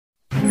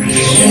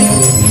Hello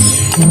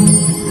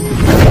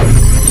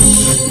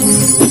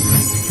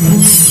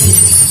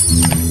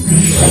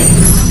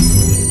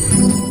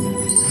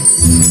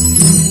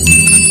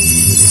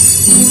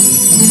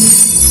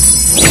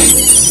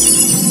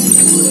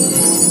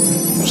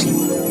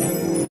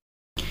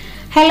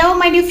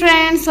my dear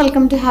friends,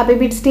 welcome to Happy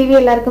Beats TV.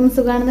 എല്ലാവർക്കും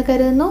സുഖാണെന്ന്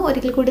കരുതുന്നു.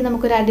 ഒരിക്കൽ കൂടി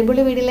നമുക്ക് ഒരു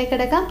അടിപൊളി വീഡിയോയിലേക്ക്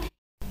കടക്കാം.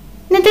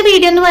 ഇന്നത്തെ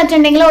വീഡിയോ എന്ന്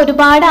പറഞ്ഞിട്ടുണ്ടെങ്കിൽ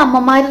ഒരുപാട്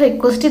അമ്മമാർ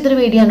റിക്വസ്റ്റ് ചെയ്തൊരു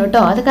വീഡിയോ ആണ്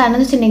കേട്ടോ. അത് കാരണം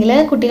എന്ന് വെച്ചിട്ടുണ്ടെങ്കിൽ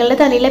കുട്ടികളുടെ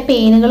തലയിലെ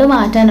പെയിനുകൾ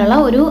മാറ്റാനുള്ള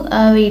ഒരു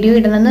വീഡിയോ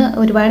ഇടണമെന്ന്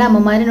ഒരുപാട്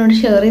അമ്മമാരിനോട്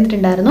ഷെയർ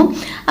ചെയ്തിട്ടുണ്ടായിരുന്നു.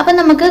 അപ്പം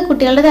നമുക്ക്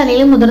കുട്ടികളുടെ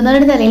തലയിൽ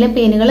മുതിർന്നവരുടെ തലയിലെ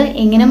പെയിനുകൾ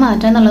എങ്ങനെ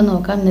മാറ്റാമെന്നുള്ളത്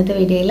നോക്കാം ഇന്നത്തെ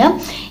വീഡിയോയിൽ.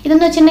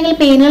 ഇതെന്ന് വെച്ചിട്ടുണ്ടെങ്കിൽ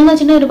പെയിനുകൾ എന്ന്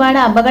വെച്ചിട്ടുണ്ടെങ്കിൽ ഒരുപാട്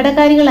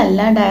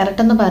അപകടകാരികളല്ല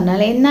ഡയറക്റ്റ് എന്ന്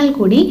പറഞ്ഞാൽ. എന്നാൽ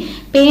കൂടി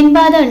പെയിൻ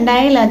ബാധ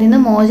ഉണ്ടായാൽ അതിൽ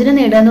നിന്ന് മോചനം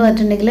നേടുക എന്ന്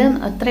പറഞ്ഞിട്ടുണ്ടെങ്കിൽ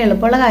അത്ര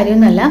എളുപ്പമുള്ള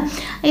കാര്യമൊന്നുമല്ല.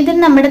 ഇതിൽ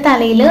നമ്മുടെ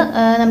തലയിൽ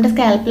നമ്മുടെ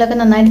സ്കാൽപ്പിലൊക്കെ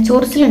നന്നായിട്ട്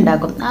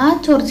ചൊറിച്ചിലുണ്ടാക്കും. ആ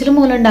ചൊറിച്ചിൽ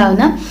മൂലം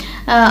ഉണ്ടാകുന്ന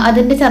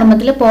അതിൻ്റെ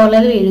ചർമ്മത്തിൽ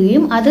പോളൽ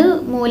വീഴുകയും അത്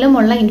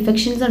മൂലമുള്ള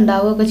ഇൻഫെക്ഷൻസ്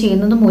ഉണ്ടാവുകയൊക്കെ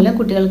ചെയ്യുന്നത് മൂലം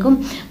കുട്ടികൾക്കും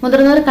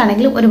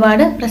മുതിർന്നവർക്കാണെങ്കിലും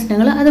ഒരുപാട്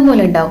പ്രശ്നങ്ങൾ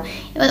അതുമൂലം ഉണ്ടാവും.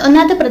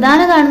 ഒന്നാമത്തെ പ്രധാന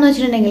കാരണം എന്ന്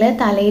വെച്ചിട്ടുണ്ടെങ്കിൽ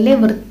തലയിലെ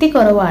വൃത്തി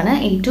കുറവാണ്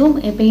ഏറ്റവും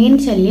പെയിൻ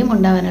ശല്യം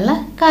ഉണ്ടാകാനുള്ള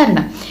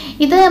കാരണം.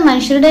 ഇത്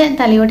മനുഷ്യരുടെ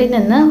തലയോട്ടിൽ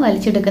നിന്ന്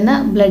വലിച്ചെടുക്കുന്ന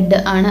ബ്ലഡ്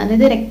ആണ്,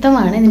 അതായത്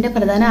രക്തമാണ് ഇതിൻ്റെ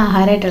പ്രധാന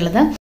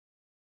ആഹാരമായിട്ടുള്ളത്.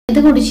 ഇത്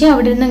കുടിച്ച്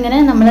അവിടെ നിന്ന് ഇങ്ങനെ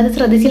നമ്മളത്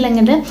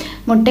ശ്രദ്ധിച്ചില്ലെങ്കിൽ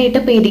മുട്ടയിട്ട്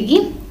പെരുകി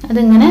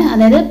അതിങ്ങനെ,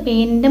 അതായത്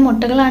പെയിനിൻ്റെ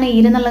മുട്ടകളാണ്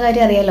ഈരെന്നുള്ള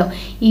കാര്യം അറിയാലോ,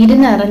 ഈര്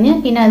നിറഞ്ഞ്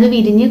പിന്നെ അത്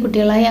വിരിഞ്ഞ്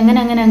കുട്ടികളായി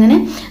അങ്ങനെ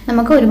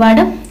നമുക്ക്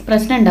ഒരുപാട്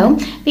പ്രശ്നം ഉണ്ടാവും.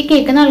 ഈ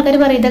കേൾക്കുന്ന ആൾക്കാർ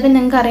പറയും ഇതൊക്കെ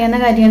നിങ്ങൾക്ക് അറിയാവുന്ന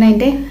കാര്യമാണ്,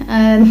 അതിൻ്റെ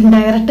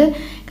ഡയറക്റ്റ്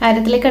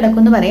കാര്യത്തിലേക്ക്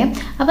കിടക്കുമെന്ന് പറയാം.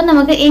 അപ്പം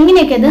നമുക്ക്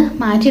എങ്ങനെയൊക്കെ അത്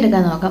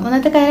മാറ്റിയെടുക്കാൻ നോക്കാം.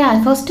 ഒന്നാമത്തെ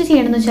കാര്യം ഫസ്റ്റ്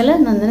ചെയ്യണമെന്ന് വെച്ചാൽ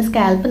നന്നായി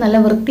സ്കാൽപ്പ് നല്ല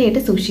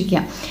വൃത്തിയായിട്ട്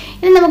സൂക്ഷിക്കാം.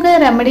 ഇനി നമുക്ക്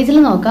റെമഡീസിൽ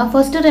നോക്കാം.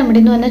 ഫസ്റ്റ് റെമഡി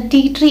എന്ന് പറഞ്ഞാൽ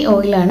ടീ ട്രീ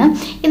ഓയിലാണ്.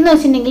 ഇതെന്ന്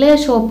വെച്ചിട്ടുണ്ടെങ്കിൽ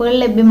ഷോപ്പുകളിൽ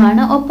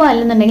ലഭ്യമാണ്. ഒപ്പം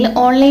അല്ലെന്നുണ്ടെങ്കിൽ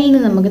ഓൺലൈനിൽ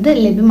നിന്ന് നമുക്കിത്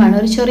ലഭ്യമാണ്.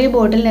 ഒരു ചെറിയ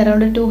ബോട്ടിലിന്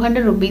അറൗണ്ട്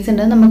 200 rupees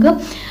ഉണ്ട്. നമുക്ക്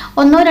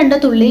 1-2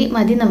 തുള്ളി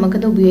മതി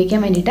നമുക്കിത് ഉപയോഗിക്കാൻ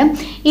വേണ്ടിയിട്ട്.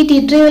 ഈ ടീ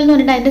ട്രീ ഓയിൽ എന്ന്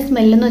പറഞ്ഞിട്ട് അതിൻ്റെ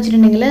സ്മെല്ലെന്ന്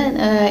വെച്ചിട്ടുണ്ടെങ്കിൽ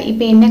ഈ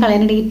പെയിനെ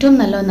കളയാനായിട്ട് ഏറ്റവും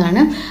നല്ല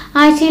ഒന്നാണ്.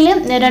 ആഴ്ചയിൽ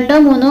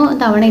 2-3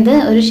 തവണ ഇത്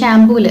ഒരു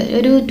ഷാമ്പൂവിൽ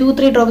ഒരു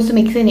 2-3 ഡ്രോപ്സ്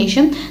മിക്സ് ചെയ്തതിന്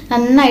ശേഷം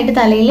നന്നായിട്ട്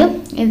തലയിൽ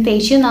ഇത്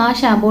തേച്ച് ആ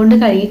ഷാമ്പൂ കൊണ്ട്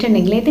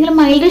കഴുകിയിട്ടുണ്ടെങ്കിൽ ഏതെങ്കിലും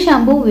മൈൽഡ്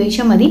ഷാമ്പൂ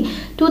ഉപയോഗിച്ചാൽ മതി.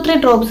 2-3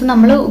 ഡ്രോപ്സ്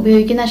നമ്മൾ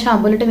ഉപയോഗിക്കുന്ന ആ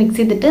ഷാമ്പൂലിട്ട് മിക്സ്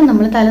ചെയ്തിട്ട്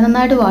നമ്മൾ തല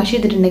നന്നായിട്ട് വാഷ്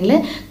ചെയ്തിട്ടുണ്ടെങ്കിൽ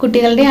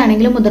കുട്ടികളുടെ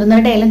ആണെങ്കിലും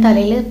മുതിർന്നവരുടെ ആയാലും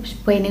തലയിൽ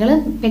പെയിനുകൾ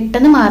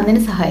പെട്ടെന്ന്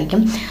മാറുന്നതിന്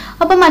സഹായിക്കും.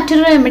 അപ്പോൾ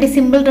മറ്റൊരു റെമഡി,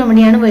 സിമ്പിൾ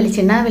റെമഡിയാണ്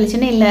വെളിച്ചെണ്ണ.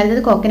 വെളിച്ചെണ്ണ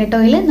ഇല്ലാതെ കോക്കനട്ട്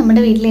ഓയിൽ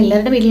നമ്മുടെ വീട്ടിൽ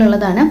എല്ലാവരുടെ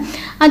വീട്ടിലുള്ളതാണ്.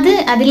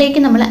 അതിലേക്ക്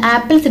നമ്മൾ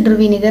ആപ്പിൾ സിഡർ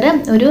വിനെഗർ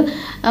ഒരു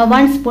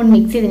 1 സ്പൂൺ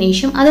മിക്സ് ചെയ്തതിന്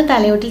ശേഷം അത്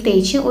തലയോട്ടിൽ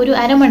തേച്ച് ഒരു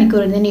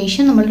അരമണിക്കൂർ ഇടുന്നതിന്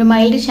ശേഷം നമ്മളൊരു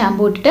മൈൽഡ്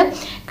ഷാമ്പൂ ഇട്ടിട്ട്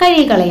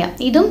കഴുകി കളയാം.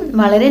 ഇതും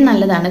വളരെ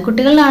നല്ലതാണ്.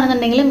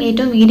 കുട്ടികളിലാണെന്നുണ്ടെങ്കിലും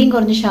ഏറ്റവും വീര്യം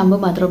കുറഞ്ഞ ഷാമ്പൂ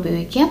മാത്രം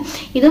ഉപയോഗിക്കുക.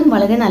 ഇതും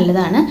വളരെ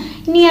നല്ലതാണ്.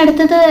 ഇനി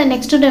അടുത്തത്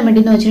നെക്സ്റ്റ് റെമഡി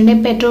എന്ന്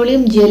വെച്ചിട്ടുണ്ടെങ്കിൽ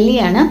പെട്രോളിയം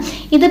ജെല്ലിയാണ്.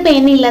 ഇത്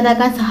പെയിൻ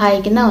ഇല്ലാതാക്കാൻ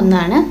സഹായിക്കുന്ന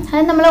ഒന്നാണ്.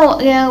 അത് നമ്മൾ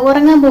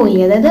ഉറങ്ങാൻ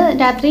പോകില്ലേ, അതായത്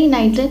രാത്രി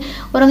നൈറ്റ്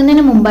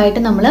ഉറങ്ങുന്നതിന്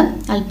മുമ്പായിട്ട് നമ്മൾ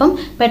അല്പം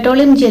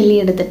പെട്രോളിയം ജെല്ലി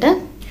എടുത്തിട്ട്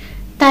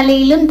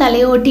തലയിലും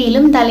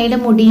തലയോട്ടിയിലും തലയുടെ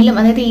മുടിയിലും,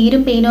 അതായത്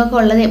ഈരും പെയിനും ഒക്കെ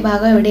ഉള്ള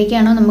ഭാഗം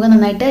എവിടേക്കാണോ നമുക്ക്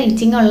നന്നായിട്ട്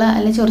ഇച്ചിങ് ഉള്ള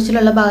അല്ലെങ്കിൽ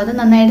ചൊറിച്ചിലുള്ള ഭാഗത്ത്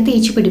നന്നായിട്ട്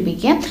തേച്ച്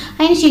പിടിപ്പിക്കുക.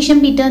 അതിനുശേഷം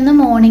പിറ്റേന്ന്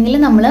മോർണിംഗിൽ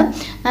നമ്മൾ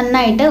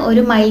നന്നായിട്ട്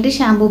ഒരു മൈൽഡ്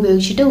ഷാമ്പൂ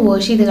ഉപയോഗിച്ചിട്ട്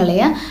വാഷ് ചെയ്ത്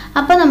കളയുക.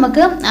 അപ്പോൾ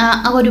നമുക്ക്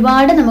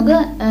ഒരുപാട് നമുക്ക്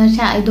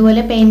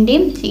ഇതുപോലെ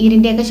പെയിൻ്റെയും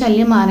ഈരിൻ്റെയൊക്കെ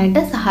ശല്യം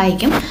മാറാനായിട്ട്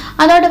സഹായിക്കും.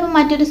 അതോടൊപ്പം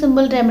മറ്റൊരു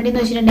സിമ്പിൾ റെമഡി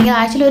എന്ന് വെച്ചിട്ടുണ്ടെങ്കിൽ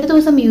ആഴ്ചയിൽ ഒരു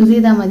ദിവസം യൂസ്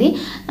ചെയ്താൽ മതി.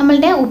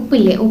 നമ്മളുടെ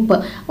ഉപ്പില്ലേ,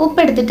 ഉപ്പ്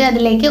എടുത്തിട്ട്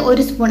അതിലേക്ക്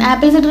 1 സ്പൂൺ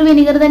ആപ്പിൾ സിഡർ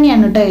വിനെഗർ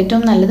തന്നെയാണ് കേട്ടോ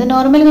ഏറ്റവും നല്ലത്.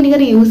 നോർമൽ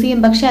വിനെഗർ യൂസ് ചെയ്യും,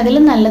 പക്ഷെ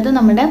അതിലും നല്ലത്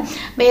നമ്മുടെ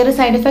വേറെ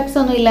സൈഡ് എഫക്ട്സ്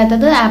ഒന്നും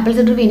ഇല്ലാത്തത് ആപ്പിൾ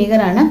സിഡർ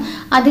വിനെഗർ ആണ്.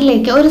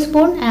 അതിലേക്ക് 1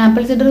 സ്പൂൺ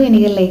ആപ്പിൾ സിഡർ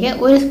വിനെഗറിലേക്ക്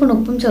 1 സ്പൂൺ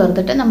ഉപ്പും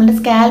ചേർത്തിട്ട് നമ്മുടെ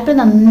സ്കാൽപ്പ്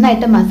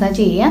നന്നായിട്ട് മസാജ്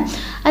ചെയ്യുക.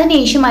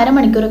 അതിനുശേഷം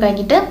അരമണിക്കൂർ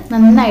കഴിഞ്ഞിട്ട്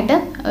നന്നായിട്ട്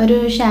ഒരു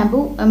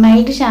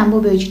മൈൽഡ് ഷാമ്പൂ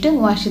ഉപയോഗിച്ചിട്ട്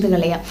വാഷ് ചെയ്ത്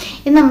കളയുക.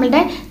 ഇത്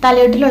നമ്മളുടെ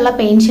തലയോട്ടിലുള്ള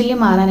പെയിൻ ശല്യം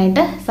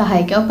മാറാനായിട്ട്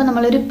സഹായിക്കും. അപ്പോൾ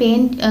നമ്മളൊരു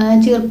പെയിൻ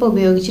ചീർപ്പ്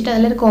ഉപയോഗിച്ചിട്ട്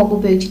അതിലൊരു കോമ്പ്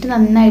ഉപയോഗിച്ചിട്ട്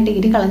നന്നായിട്ട്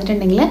ഈരി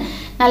കളഞ്ഞിട്ടുണ്ടെങ്കിൽ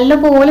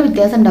നല്ലപോലെ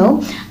വ്യത്യാസം ഉണ്ടാവും.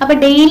 അപ്പോൾ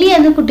ഡെയിലി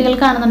അത്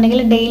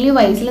കുട്ടികൾക്കാണെന്നുണ്ടെങ്കിൽ ഡെയിലി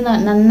വൈസിൽ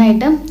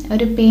നന്നായിട്ട്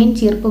ഒരു പെയിൻ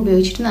ചീർപ്പ്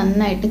ഉപയോഗിച്ചിട്ട്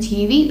നന്നായിട്ട്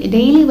ചീവി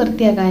ഡെയിലി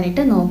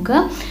വൃത്തിയാക്കാനായിട്ട്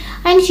നോക്കുക.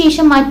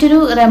 അതിനുശേഷം മറ്റൊരു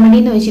റെമഡി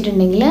എന്ന്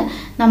വെച്ചിട്ടുണ്ടെങ്കിൽ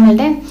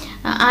നമ്മളുടെ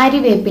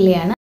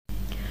ആര്യവേപ്പിലയാണ്.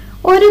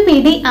 ഒരു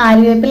പിടി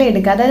ആര്യവേപ്പില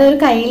എടുക്കുക. അതായത് ഒരു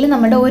കയ്യിൽ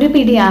നമ്മുടെ ഒരു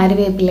പിടി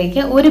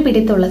ആര്യവേപ്പിലേക്ക് 1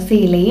 പിടി തുളസി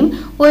ഇലയും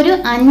ഒരു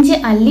 5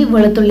 അല്ലി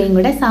വെളുത്തുള്ളിയും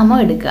കൂടെ സമം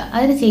എടുക്കുക.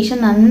 അതിനുശേഷം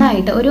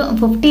നന്നായിട്ട് ഒരു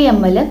 50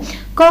 ml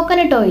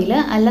കോക്കനട്ട് ഓയിൽ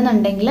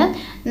അല്ലെന്നുണ്ടെങ്കിൽ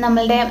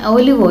നമ്മളുടെ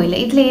ഒലിവ് ഓയിൽ,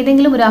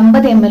 ഇതിലേതെങ്കിലും ഒരു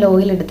 50 ml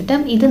ഓയിൽ എടുത്തിട്ട്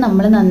ഇത്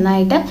നമ്മൾ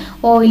നന്നായിട്ട്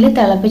ഓയിൽ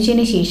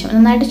തിളപ്പിച്ചതിന് ശേഷം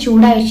നന്നായിട്ട്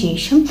ചൂടായ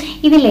ശേഷം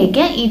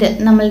ഇതിലേക്ക്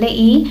നമ്മളുടെ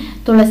ഈ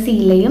തുളസി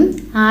ഇലയും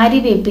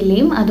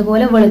ആര്യവേപ്പിലയും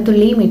അതുപോലെ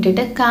വെളുത്തുള്ളിയും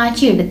ഇട്ടിട്ട്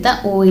കാച്ചിയെടുത്ത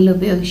ഓയിൽ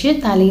ഉപയോഗിച്ച്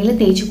തലയിൽ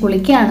തേച്ച്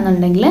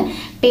കുളിക്കുകയാണെന്നുണ്ടെങ്കിൽ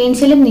പെയിൻ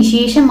ശല്യം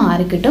നിശേഷം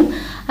മാറിക്കിട്ടും.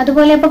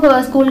 അതുപോലെ ഇപ്പോൾ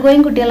സ്കൂൾ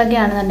ഗോയിങ് കുട്ടികളൊക്കെ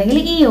ആണെന്നുണ്ടെങ്കിൽ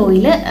ഈ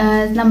ഓയിൽ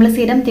നമ്മൾ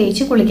സ്ഥിരം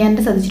തേച്ച്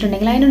കുളിക്കാനായിട്ട്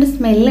ശ്രദ്ധിച്ചിട്ടുണ്ടെങ്കിൽ അതിനൊരു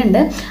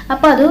സ്മെല്ലുണ്ട്.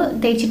 അപ്പോൾ അത്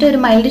തേച്ചിട്ട് ഒരു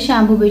മൈൽഡ്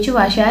ഷാമ്പൂ ഉപയോഗിച്ച്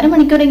വാഷ് 1/2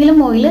 മണിക്കൂറെങ്കിലും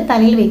ഓയിൽ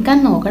തലയിൽ വെക്കാൻ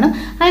നോക്കണം.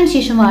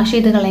 അതിനുശേഷം വാഷ്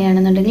ചെയ്ത്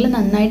കളയുകയാണെന്നുണ്ടെങ്കിൽ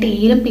നന്നായിട്ട്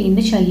ഈരും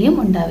പെയിൻ്റെ ശല്യം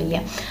ഉണ്ടാവില്ല.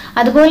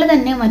 അതുപോലെ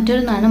തന്നെ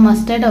മറ്റൊന്നാണ്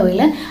മസ്റ്റർഡ്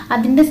ഓയിൽ.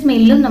 അതിൻ്റെ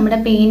സ്മെല്ലും നമ്മുടെ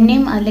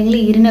പെയിനെയും അല്ലെങ്കിൽ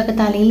ഈരിനും ഒക്കെ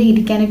തലയിൽ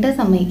ഇരിക്കാനായിട്ട്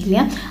സമ്മതിക്കില്ല.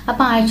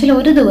 അപ്പോൾ ആഴ്ചയിൽ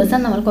ഒരു ദിവസം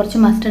നമ്മൾ കുറച്ച്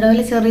മസ്റ്റർഡ്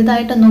ഓയിൽ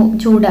ചെറുതായിട്ടൊന്ന്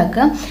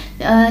ചൂടാക്കുക.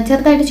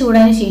 ചെറുതായിട്ട്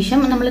ചൂടായതിനു ശേഷം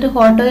നമ്മളൊരു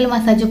ഹോട്ട് ഓയിൽ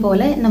മസാജ്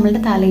പോലെ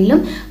നമ്മളുടെ തലയിലും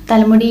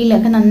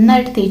തലമുടിയിലൊക്കെ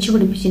നന്നായിട്ട് തേച്ച്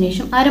പിടിപ്പിച്ചതിന്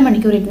ശേഷം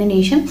അരമണിക്കൂർ ഇരുന്നതിന്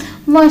ശേഷം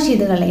വാഷ്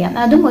ചെയ്ത് കളയാം.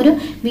 അതും ഒരു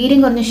വീര്യം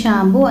കുറഞ്ഞ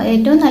ഷാമ്പു.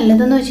 ഏറ്റവും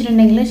നല്ലതെന്ന്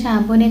വെച്ചിട്ടുണ്ടെങ്കിൽ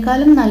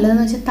ഷാമ്പൂവിനേക്കാളും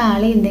നല്ലതെന്ന് വെച്ചാൽ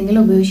താളി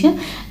എന്തെങ്കിലും ഉപയോഗിച്ച്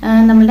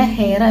നമ്മുടെ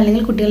ഹെയർ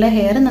അല്ലെങ്കിൽ കുട്ടികളുടെ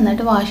ഹെയർ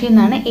നന്നായിട്ട് വാഷ്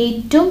ചെയ്യുന്നതാണ്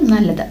ഏറ്റവും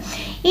നല്ലത്.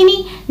 ഇനി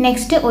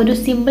നെക്സ്റ്റ് ഒരു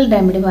സിമ്പിൾ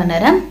റെമഡി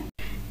പറഞ്ഞുതരാം.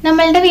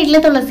 നമ്മളുടെ വീട്ടിൽ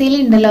തുളസിയില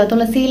ഉണ്ടല്ലോ,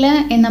 തുളസിയില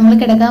നമ്മൾ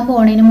കിടക്കാൻ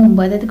പോകുന്നതിന്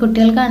മുമ്പ്, അതായത്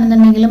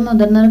കുട്ടികൾക്കാണെന്നുണ്ടെങ്കിലും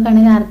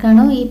മുതിർന്നവർക്കാണെങ്കിൽ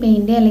ആർക്കാണോ ഈ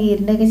പെയിൻ്റെ അല്ലെങ്കിൽ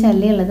ഈരിൻ്റെ ഒക്കെ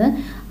ശല്യം ഉള്ളത്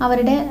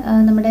അവരുടെ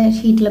നമ്മുടെ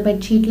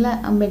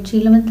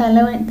ബെഡ്ഷീറ്റിൽ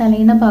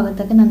തലയിണ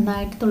ഭാഗത്തൊക്കെ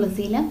നന്നായിട്ട്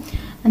തുളസിയില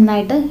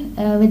നന്നായിട്ട്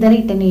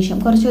വിതറിയിട്ടതിന് ശേഷം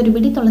കുറച്ച് ഒരു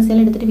പിടി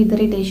തുളസിയില എടുത്തിട്ട്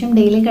വിതറിയിട്ടതിന് ശേഷം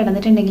ഡെയിലി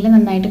കിടന്നിട്ടുണ്ടെങ്കിൽ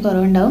നന്നായിട്ട്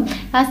കുറവുണ്ടാവും.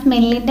 ആ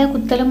സ്മെല്ലിൻ്റെ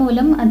കുത്തൽ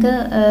മൂലം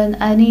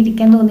അതിന്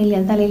ഇരിക്കാൻ തോന്നില്ല,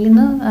 തലയിൽ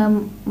നിന്ന്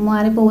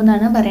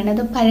മാറിപ്പോകുന്നതാണ്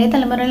പറയണത്. പഴയ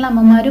തലമുറയിലുള്ള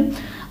അമ്മമാരും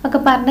ഒക്കെ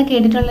പറഞ്ഞ്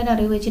കേട്ടിട്ടുള്ളൊരു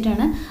അറിവ്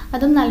വെച്ചിട്ടാണ്.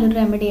 അതും നല്ലൊരു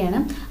റെമഡിയാണ്.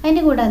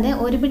 അതിൻ്റെ കൂടാതെ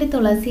ഒരു പിടി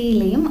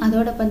തുളസിയിലയും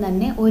അതോടൊപ്പം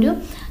തന്നെ ഒരു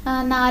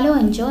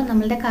 4-5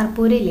 നമ്മളുടെ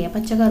കർപ്പൂരയില്ലേ,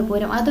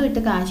 പച്ചക്കർപ്പൂരം, അതും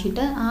ഇട്ട്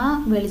കാച്ചിട്ട് ആ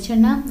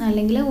വെളിച്ചെണ്ണ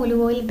അല്ലെങ്കിൽ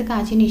ഒലിവ് ഓയിൽ ഇട്ട്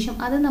കാച്ചിന് ശേഷം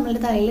അത്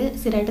നമ്മളുടെ തലയിൽ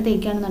സ്ഥിരമായിട്ട്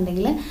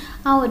തേക്കുകയാണെന്നുണ്ടെങ്കിൽ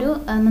ആ ഒരു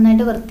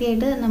നന്നായിട്ട്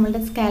വൃത്തിയായിട്ട്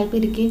നമ്മളുടെ സ്കാൽപ്പ്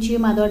ഇരിക്കുകയും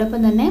ചെയ്യും.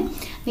 അതോടൊപ്പം തന്നെ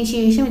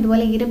ശേഷം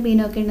ഇതുപോലെ ഈരും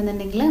പീനും ഒക്കെ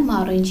ഉണ്ടെന്നുണ്ടെങ്കിൽ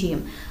മാറുകയും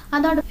ചെയ്യും.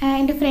 അതോടൊപ്പം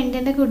എൻ്റെ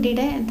ഫ്രണ്ടിൻ്റെ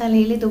കുട്ടിയുടെ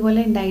തലയിൽ ഇതുപോലെ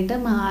ഉണ്ടായിട്ട്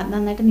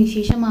നന്നായിട്ട്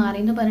നിശേഷം മാറി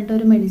എന്ന് പറഞ്ഞിട്ട്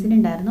ഒരു മെഡിസിൻ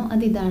ഉണ്ടായിരുന്നു.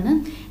 അതിതാണ്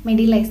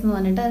മെഡിലൈസ് എന്ന്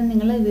പറഞ്ഞിട്ട്. അത്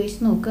നിങ്ങൾ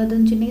ഉപയോഗിച്ച് നോക്കുക.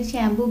 അതെന്ന്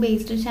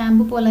വെച്ചിട്ടുണ്ടെങ്കിൽ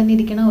ഷാമ്പു പോലെ തന്നെ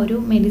ഇരിക്കുന്ന ഒരു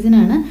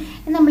മെഡിസിനാണ്.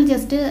 നമ്മൾ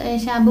ജസ്റ്റ്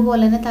ഷാമ്പു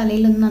പോലെ തന്നെ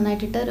തലയിലൊന്ന്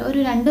നന്നായിട്ടിട്ട് ഒരു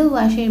 2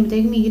 വാഷ്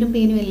ചെയ്യുമ്പോഴത്തേക്കും ഈരും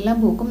പേനും എല്ലാം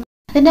പോകും.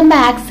 അതിൻ്റെ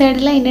ബാക്ക്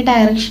സൈഡിൽ അതിൻ്റെ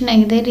ഡയറക്ഷൻ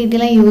ഏത്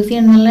രീതിയിലാണ് യൂസ്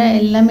ചെയ്യണമെന്നുള്ള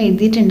എല്ലാം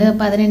എഴുതിയിട്ടുണ്ട്.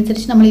 അപ്പോൾ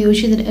അതിനനുസരിച്ച് നമ്മൾ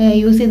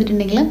യൂസ്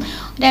ചെയ്തിട്ടുണ്ടെങ്കിൽ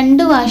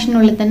 2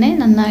 വാഷിനുള്ളിൽ തന്നെ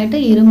നന്നായിട്ട്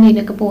ഈരും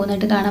പേനൊക്കെ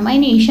പോകുന്നതായിട്ട് കാണാം.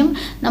 അതിന് ശേഷം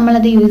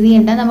നമ്മളത് യൂസ്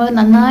ചെയ്യേണ്ട. നമ്മൾ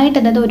നന്നായിട്ട്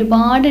അതായത്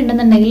ഒരുപാട്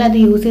ഉണ്ടെന്നുണ്ടെങ്കിൽ അത്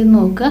യൂസ് ചെയ്ത്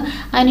നോക്കുക.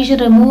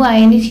 അതിനുശേഷം റിമൂവ്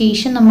ആയതിന്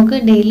ശേഷം നമുക്ക്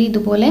ഡെയിലി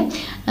ഇതുപോലെ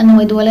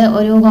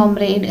ഒരു ഹോം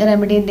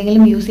റെമഡി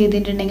എന്തെങ്കിലും യൂസ്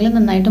ചെയ്തിട്ടുണ്ടെങ്കിൽ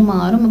നന്നായിട്ട്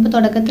മാറും. അപ്പോൾ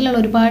തുടക്കത്തിലുള്ള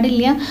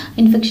ഒരുപാടില്ല,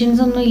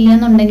 ഇൻഫെക്ഷൻസ് ഒന്നും ഇല്ല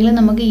എന്നുണ്ടെങ്കിൽ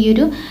നമുക്ക് ഈ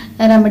ഒരു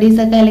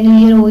റെമഡീസൊക്കെ അല്ലെങ്കിൽ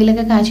ഈ ഒരു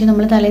ഓയിലൊക്കെ കാച്ചി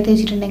നമ്മൾ തലയിൽ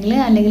തേച്ചിട്ടുണ്ടെങ്കിൽ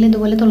അല്ലെങ്കിൽ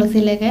ഇതുപോലെ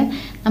തുളസിയിലൊക്കെ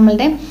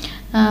നമ്മളുടെ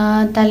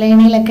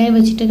തലയിണയിലൊക്കെ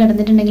വെച്ചിട്ട്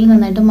കിടന്നിട്ടുണ്ടെങ്കിൽ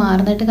നന്നായിട്ട്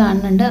മാറുന്നതായിട്ട്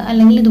കാണുന്നുണ്ട്.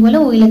 അല്ലെങ്കിൽ ഇതുപോലെ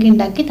ഓയിലൊക്കെ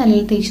ഉണ്ടാക്കി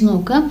തലയിൽ തേച്ച്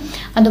നോക്കുക.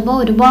 അതിപ്പോൾ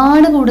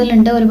ഒരുപാട്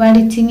കൂടുതലുണ്ട്, ഒരുപാട്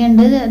ഇച്ചിങ്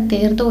ഉണ്ട്,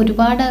 തീർത്ത്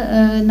ഒരുപാട്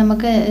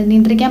നമുക്ക്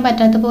നിയന്ത്രിക്കാൻ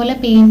പറ്റാത്ത പോലെ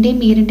പെയിൻ്റെയും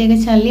ഈരിൻ്റെയൊക്കെ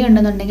ശല്യം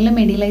ഉണ്ടെന്നുണ്ടെങ്കിൽ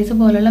മെഡിലൈസ്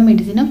പോലുള്ള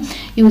മെഡിസിനും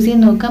യൂസ്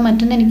ചെയ്ത് നോക്കുക.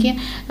 മറ്റൊന്നും എനിക്ക്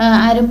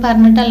ആരും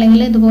പറഞ്ഞിട്ട്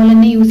അല്ലെങ്കിൽ ഇതുപോലെ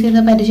തന്നെ യൂസ്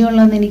ചെയ്ത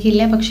പരിചയമുള്ളതൊന്നും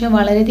എനിക്കില്ല. പക്ഷേ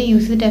വളരെയധികം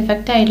യൂസ് ചെയ്തിട്ട്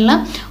എഫക്റ്റ് ആയിട്ടുള്ള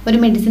ഒരു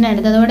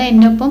മെഡിസിനാണിത്. അതോടെ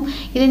എൻ്റെ ഒപ്പം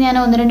ഇത് ഞാൻ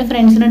 1-2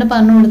 ഫ്രണ്ട്സിനോട്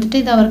പറഞ്ഞു കൊടുത്തിട്ട്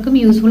ഇത് അവർക്കും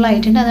യൂസ്ഫുൾ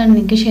ആയിട്ടുണ്ട്. അതാണ്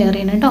നിങ്ങൾക്ക് ഷെയർ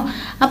ചെയ്യുന്നത് കേട്ടോ.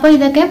 അപ്പോൾ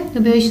ഇതൊക്കെ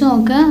ഉപയോഗിച്ച്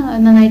നോക്കുക.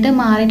 നന്നായിട്ട്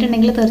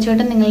മാറിയിട്ടുണ്ടെങ്കിൽ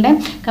തീർച്ചയായിട്ടും നിങ്ങളുടെ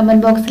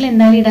കമൻറ്റ് ബോക്സിൽ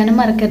എന്തായാലും ഇടാനും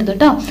മറക്കരുത്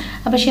കേട്ടോ.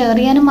 അപ്പോൾ ഷെയർ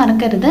ചെയ്യാനും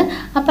മറക്കരുത്.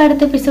 അപ്പോൾ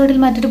അടുത്ത എപ്പിസോഡിൽ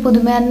മറ്റൊരു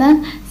പുതുമയാർന്ന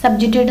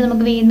സബ്ജക്റ്റുമായിട്ട്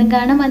നമുക്ക് വീണ്ടും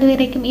കാണാം.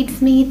 അതുവരേക്കും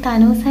it's me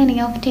Tanu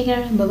signing off. Take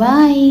care.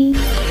 By.